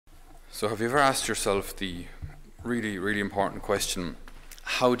So have you ever asked yourself the really, really important question,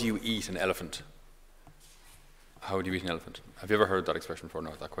 how do you eat an elephant? How do you eat an elephant? Have you ever heard that expression before?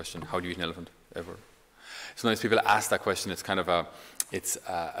 No, that question, how do you eat an elephant? Ever? Sometimes people ask that question, it's kind of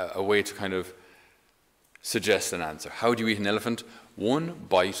a way to kind of suggest an answer. How do you eat an elephant? One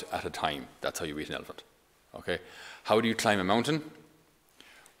bite at a time. That's how you eat an elephant. Okay? How do you climb a mountain?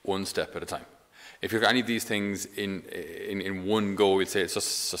 One step at a time. If you have any of these things in one go, you'd say it's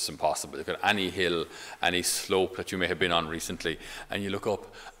just impossible. You've got any hill, any slope that you may have been on recently, and you look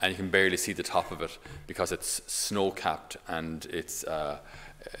up and you can barely see the top of it because it's snow-capped and it's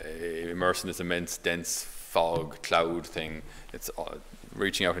immersed in this immense, dense fog, cloud thing. It's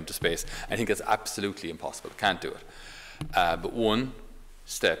reaching out into space. I think it's absolutely impossible. Can't do it. But one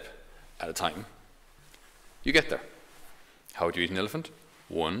step at a time, you get there. How do you eat an elephant?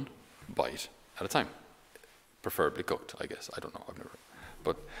 One bite at a time, preferably cooked, I guess. I don't know, I've never.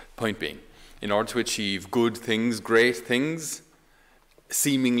 But point being, in order to achieve good things, great things,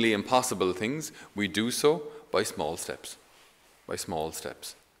 seemingly impossible things, we do so by small steps, by small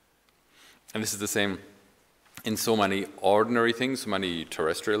steps. And this is the same in so many ordinary things, so many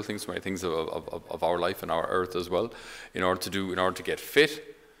terrestrial things, so many things of our life and our earth as well. In order to get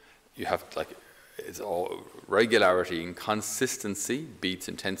fit, you have to, it's all regularity and consistency beats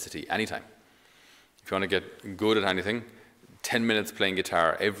intensity anytime. If you want to get good at anything, 10 minutes playing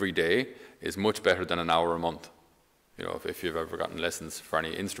guitar every day is much better than an hour a month. You know, if you've ever gotten lessons for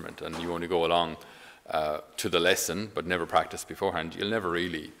any instrument and you only go along to the lesson but never practice beforehand, you'll never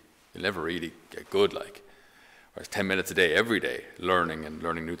really get good. Whereas 10 minutes a day, every day, learning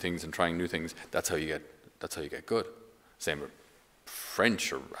new things and trying new things, that's how you get good. Same with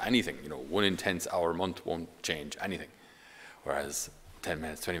French or anything. You know, one intense hour a month won't change anything. Whereas 10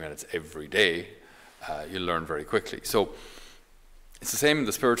 minutes, 20 minutes every day, you'll learn very quickly. So it's the same in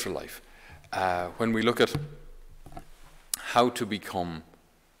the spiritual life. When we look at how to become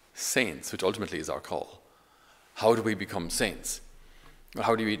saints, which ultimately is our call, how do we become saints? Well,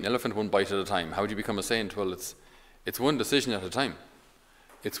 how do you eat an elephant one bite at a time? How do you become a saint? Well, it's one decision at a time.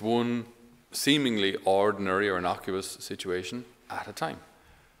 It's one seemingly ordinary or innocuous situation at a time.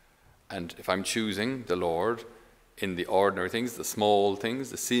 And if I'm choosing the Lord in the ordinary things, the small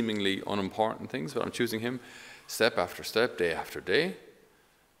things, the seemingly unimportant things, but I'm choosing Him step after step, day after day,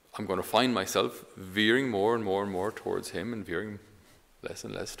 I'm going to find myself veering more and more and more towards Him and veering less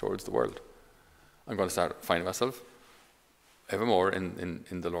and less towards the world. I'm going to start finding myself ever more in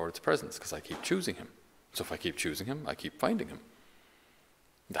the Lord's presence because I keep choosing Him. So if I keep choosing Him, I keep finding Him.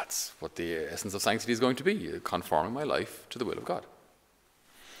 That's what the essence of sanctity is going to be, conforming my life to the will of God.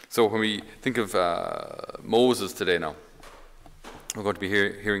 So when we think of Moses today now, we're going to be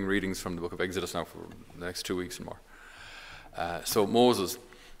hearing readings from the book of Exodus now for the next 2 weeks and more. So Moses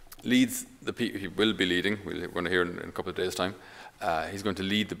leads the people, he will be leading, we're going to hear in a couple of days' time, he's going to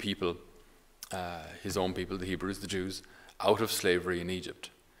lead the people, his own people, the Hebrews, the Jews, out of slavery in Egypt.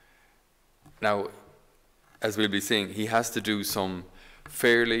 Now, as we'll be seeing, he has to do some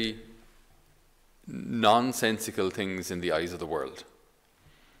fairly nonsensical things in the eyes of the world.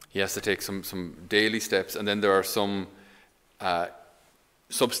 He has to take some daily steps, and then there are some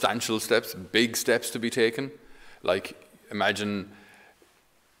substantial steps, big steps to be taken. Like, imagine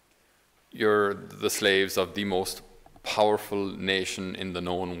you're the slaves of the most powerful nation in the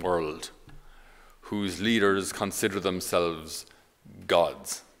known world, whose leaders consider themselves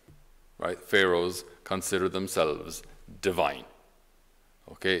gods, right? Pharaohs consider themselves divine.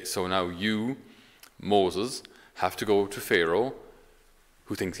 Okay, so now you, Moses, have to go to Pharaoh,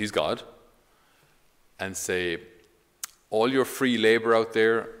 who thinks he's God, and say, all your free labor out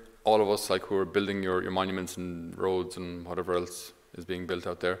there, all of us who are building your monuments and roads and whatever else is being built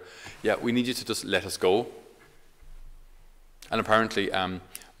out there, yeah, we need you to just let us go. And apparently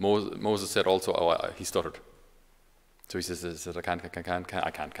Moses said also, he stuttered. So he says, I can't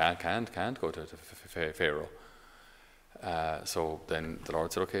go to Pharaoh. So then the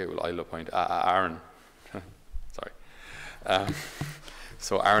Lord said, okay, well, I'll appoint Aaron. Sorry.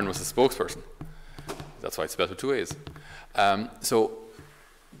 So Aaron was the spokesperson. That's why it's spelled with 2 A's. So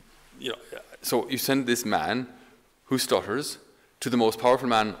you send this man who stutters to the most powerful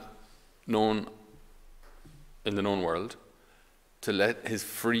man known in the known world to let his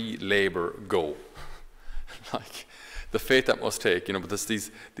free labor go. The faith that must take, but there's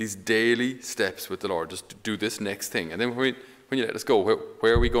these daily steps with the Lord. Just do this next thing. And then when you let us go,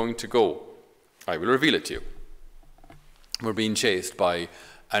 where are we going to go? I will reveal it to you. We're being chased by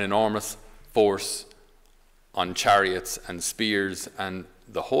an enormous force on chariots and spears and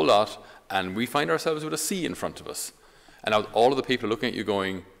the whole lot, and we find ourselves with a sea in front of us. And now all of the people are looking at you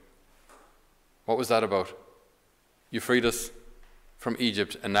going, What was that about? You freed us from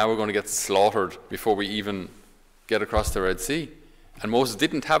Egypt, and now we're going to get slaughtered before we even get across the Red Sea. And Moses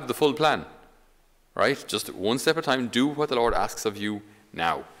didn't have the full plan, right? Just one step at a time, do what the Lord asks of you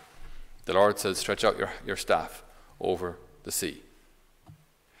now. The Lord says, stretch out your staff over the sea.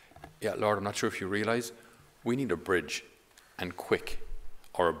 Yeah, Lord, I'm not sure if you realize, we need a bridge, and quick,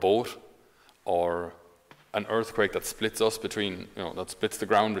 or a boat, or an earthquake that splits us between, that splits the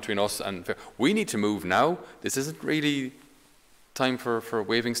ground between us and we need to move now. This isn't really time for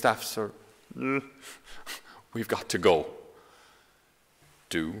waving staffs, or we've got to go.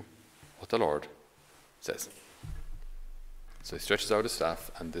 Do what the Lord says. So he stretches out his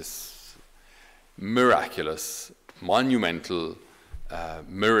staff, and this miraculous, monumental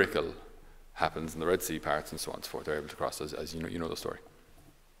miracle happens, and the Red Sea parts, and so on and so forth. They're able to cross, as you know the story.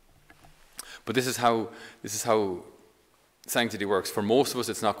 But this is how sanctity works. For most of us,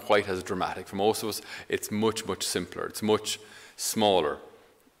 it's not quite as dramatic. For most of us, it's much, much simpler. It's much smaller.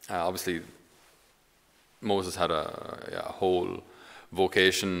 Obviously, Moses had a whole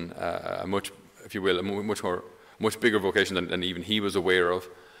vocation, a much bigger vocation than even he was aware of.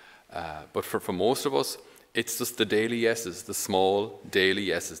 But for most of us, it's just the daily yeses, the small daily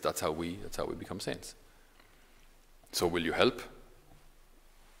yeses. That's how we become saints. So will you help?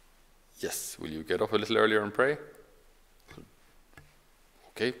 Yes. Will you get up a little earlier and pray?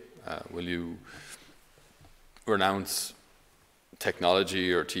 Okay. Will you renounce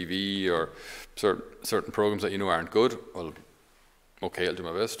technology or TV or certain programs that you know aren't good? Well, okay, I'll do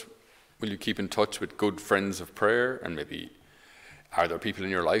my best. Will you keep in touch with good friends of prayer? And maybe, are there people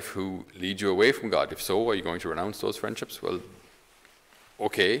in your life who lead you away from God? If so, are you going to renounce those friendships? Well,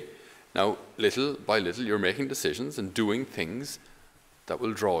 okay. Now, little by little, you're making decisions and doing things that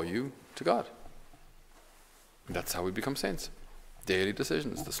will draw you to God. That's how we become saints. Daily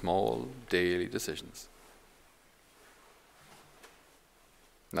decisions, the small daily decisions.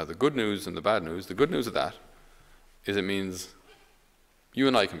 Now, the good news and the bad news, the good news of that is it means you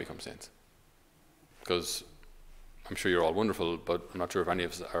and I can become saints. Because I'm sure you're all wonderful, but I'm not sure if any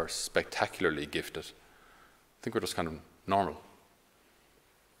of us are spectacularly gifted. I think we're just kind of normal.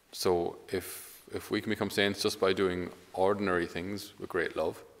 So if we can become saints just by doing ordinary things with great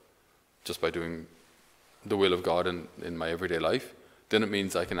love, just by doing the will of God in my everyday life, then it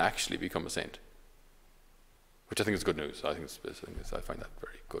means I can actually become a saint. Which I think is good news. I find that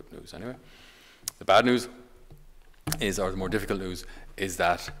very good news anyway. The bad news is, or the more difficult news, is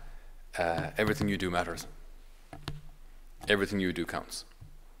that everything you do matters. Everything you do counts.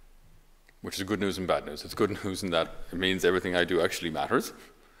 Which is good news and bad news. It's good news in that it means everything I do actually matters,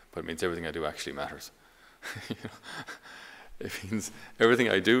 but it means everything I do actually matters. It means everything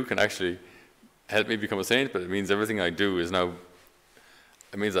I do can actually help me become a saint, but it means everything I do is now,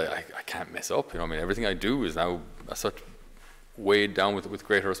 it means I can't mess up. Everything I do is now such weighed down with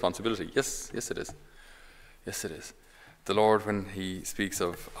greater responsibility. Yes, it is. Yes, it is. The Lord, when he speaks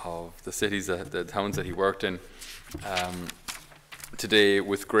of the cities, the towns that he worked in, today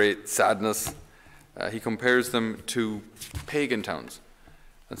with great sadness, he compares them to pagan towns.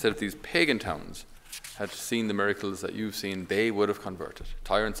 And said if these pagan towns had seen the miracles that you've seen, they would have converted.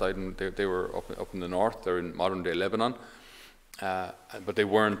 Tyre and Sidon, they were up in the north, they're in modern-day Lebanon, but they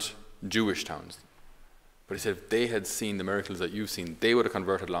weren't Jewish towns. But he said if they had seen the miracles that you've seen, they would have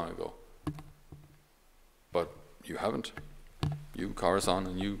converted long ago. But you haven't. You, Chorazin,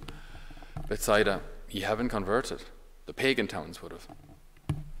 and you, Bethsaida, you haven't converted. The pagan towns would have.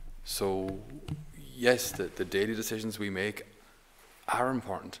 So, yes, the daily decisions we make are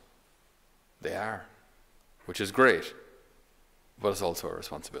important. They are. Which is great. But it's also a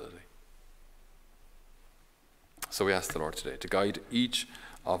responsibility. So we ask the Lord today to guide each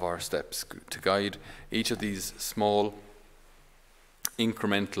of our steps, to guide each of these small,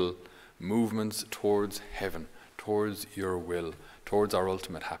 incremental movements towards heaven, towards your will, towards our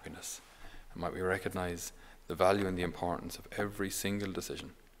ultimate happiness. And might we recognize the value and the importance of every single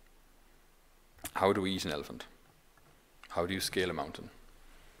decision. How do we eat an elephant? How do you scale a mountain?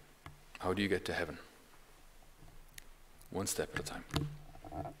 How do you get to heaven? One step at a time.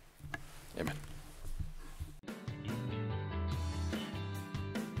 Amen.